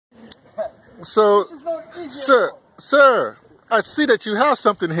So, sir, I see that you have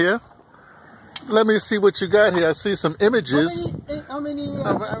something here. Let me see what you got here. I see some images. How many?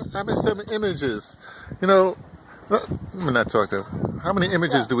 I mean, some images. You know, let me not talk to. How many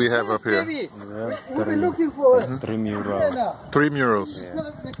images do we have up here? We've been looking for 3 murals. 3 murals.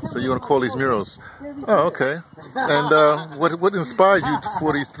 Yeah. So you want to call these murals? Oh, okay. And what inspired you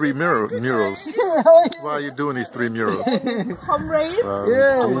for these 3 murals? Why are you doing these 3 murals? Comrade?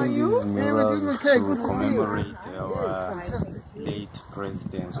 Yeah. How are you? Murals Okay, to good to see you. commemorate our late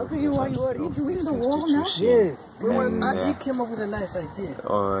presidents of Okay, you are doing the wall now? Yes. And, he came up with a nice idea.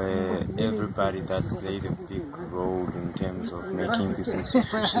 Everybody that played a big role in terms of making this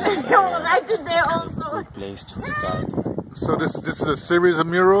institution I did there a also. good place to study. So this is a series of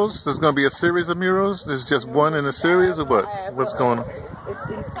murals? There's going to be a series of murals? There's just one in a series or what? What's going on?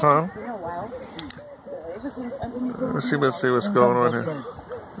 Huh? Let's see what's going on here.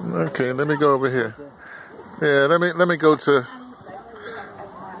 Okay, let me go over here. Yeah, let me go to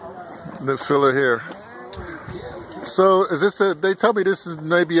the filler here. So is this they tell me this is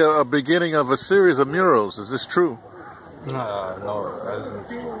maybe a beginning of a series of murals. Is this true? No.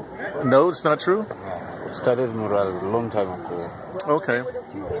 No, it's not true? It started mural a long time ago. Okay.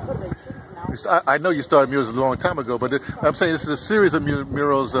 I know you started murals a long time ago, but I'm saying this is a series of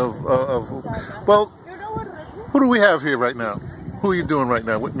murals of well, who do we have here right now? Who are you doing right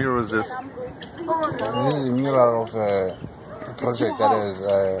now? What mural is this? This is a mural of a project that is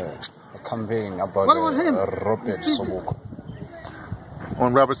a campaign about Robert Sobukwe.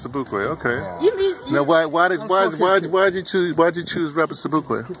 On Robert Sobukwe, okay. Yeah. Now, why did you choose Robert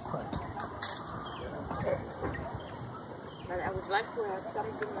Sobukwe? I would like to have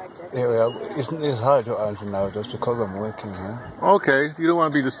something like that. Yeah, it's hard to answer now just because I'm working here. Okay, you don't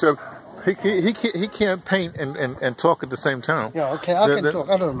want to be disturbed. He can't paint and talk at the same time. Yeah, okay, I can talk.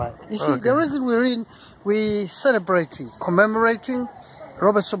 I don't mind. You see, the reason we're celebrating, commemorating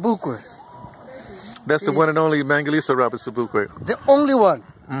Robert Sobukwe. That's the one and only Mangaliso Robert Sobukwe. The only one.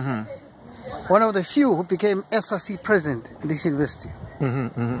 One of the few who became SRC president in this university.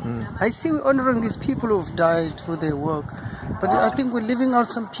 I see we're honoring these people who've died for their work, but I think we're leaving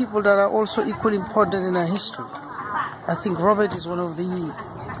out some people that are also equally important in our history. I think Robert is one of the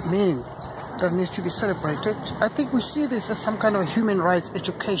men that needs to be celebrated. I think we see this as some kind of a human rights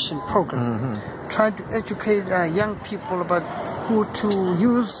education program, trying to educate young people about who to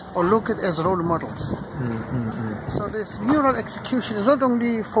use or look at as role models. So this mural execution is not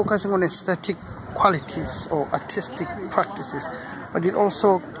only focusing on aesthetic qualities or artistic practices, but it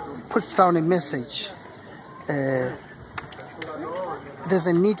also puts down a message. There's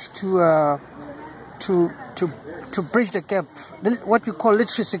a need to bridge the gap, what we call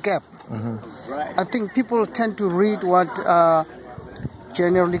literacy gap. I think people tend to read what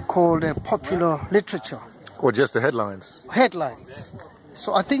generally called popular literature. Or just the headlines? Headlines.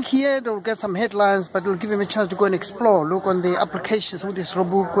 So I think here they'll get some headlines, but it'll give him a chance to go and explore, look on the applications, who this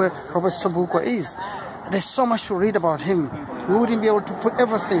Robert Sobukwe is. There's so much to read about him. We wouldn't be able to put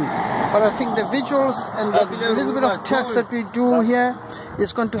everything, but I think the visuals and the little bit of text that we do here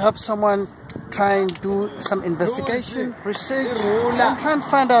is going to help someone try and do some investigation, research, and try and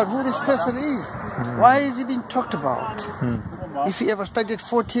find out who this person is. Why is he being talked about? If he ever studied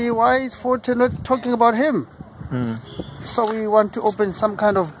Fort Hare, why is Fort Hare not talking about him? So we want to open some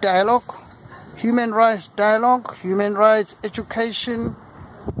kind of dialogue, human rights dialogue, human rights education,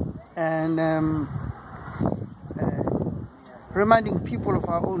 and reminding people of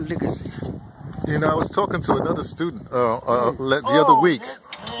our own legacy. You know, I was talking to another student the other week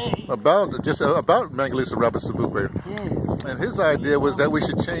about Mangaliso Robert Sobukwe, and his idea was that we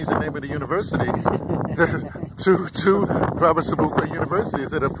should change the name of the university to Robert Sobukwe University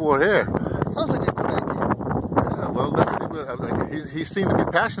instead of Fort Hare. Sounds like a good idea. Yeah, well, let's see. He seemed to be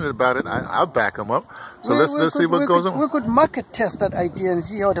passionate about it. I'll back him up. So let's see what goes on. We could market test that idea and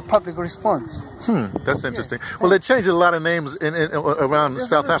see how the public responds. That's interesting. Well, they changed a lot of names around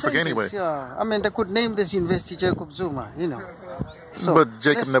South Africa anyway. Yeah, I mean, they could name this university Jacob Zuma, you know. So but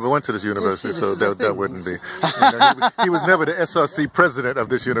Jacob never went to this university, so that wouldn't be. You know, he was never the SRC president of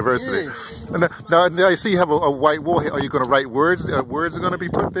this university. Now I see you have a white wall here. Are you going to write words? Words are going to be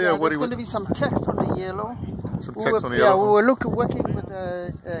put there? Yeah, there's going to be some text on the yellow. Some text on the yellow? Yeah, we were working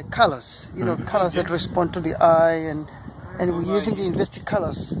with colors, you know, colors that respond to the eye, and we're using the university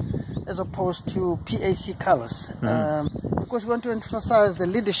colors as opposed to PAC colors. Because we want to emphasize the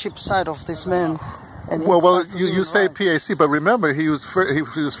leadership side of this man. And well, you say PAC, but remember he was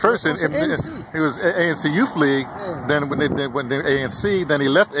first in He was ANC Youth League. Then when they ANC, then he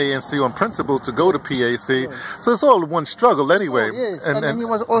left ANC on principle to go to PAC. So it's all one struggle anyway. Yes, and he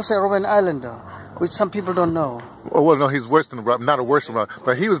was also a Robben Islander, which some people don't know. Oh, well, no, he's worse than Rob, not a worse than Rob,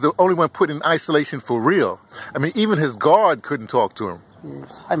 but he was the only one put in isolation for real. I mean, even his guard couldn't talk to him.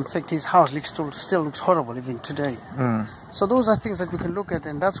 Yes. In fact, his house still looks horrible even today. So those are things that we can look at,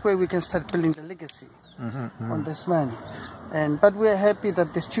 and that's where we can start building the legacy on this man. But we are happy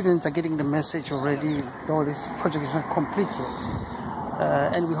that the students are getting the message already, though this project is not complete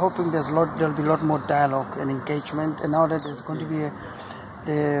yet. And we're hoping there'll be a lot more dialogue and engagement. And now that there's going to be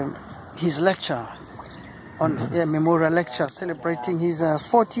his lecture, on a memorial lecture celebrating his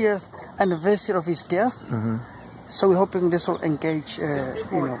 40th anniversary of his death. So we're hoping this will engage,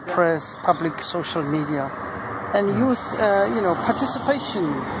 press, public, social media, and youth, participation.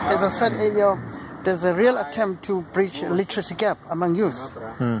 As I said earlier, there's a real attempt to bridge a literacy gap among youth.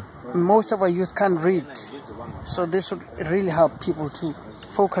 Most of our youth can't read, so this would really help people to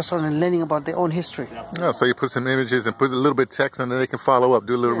focus on learning about their own history. Yeah, so you put some images and put a little bit of text, and then they can follow up,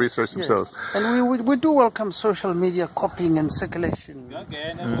 do a little research themselves. And we do welcome social media copying and circulation.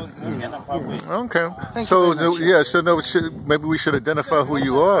 Okay. Thank so you very much. maybe we should identify who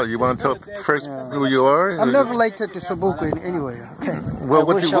you are. You want to tell first who you are? I'm not related to Sobukwe in any way. Okay. Well,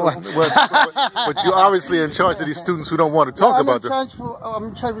 but you're obviously in charge of these students who don't want to talk about them. I'm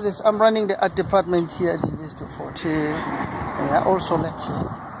in charge of this. I'm running the art department here at the University of Fort Hare. I also lecture.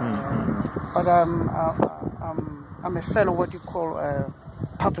 But I'm a fellow what you call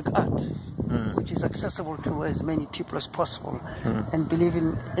public art, which is accessible to as many people as possible, and believe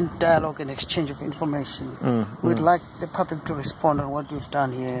in dialogue and exchange of information. We'd like the public to respond on what we've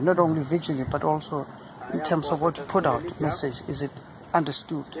done here, not only visually, but also in terms of what to put out, message. Is it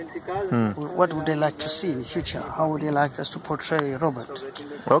understood? What would they like to see in the future? How would they like us to portray Robert?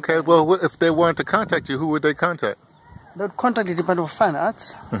 Okay, well, if they wanted to contact you, who would they contact? They'll contact the Department of Fine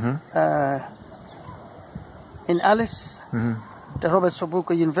Arts in Alice, the Robert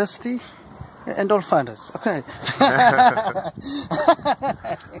Sobukwe University, and all funders. Okay.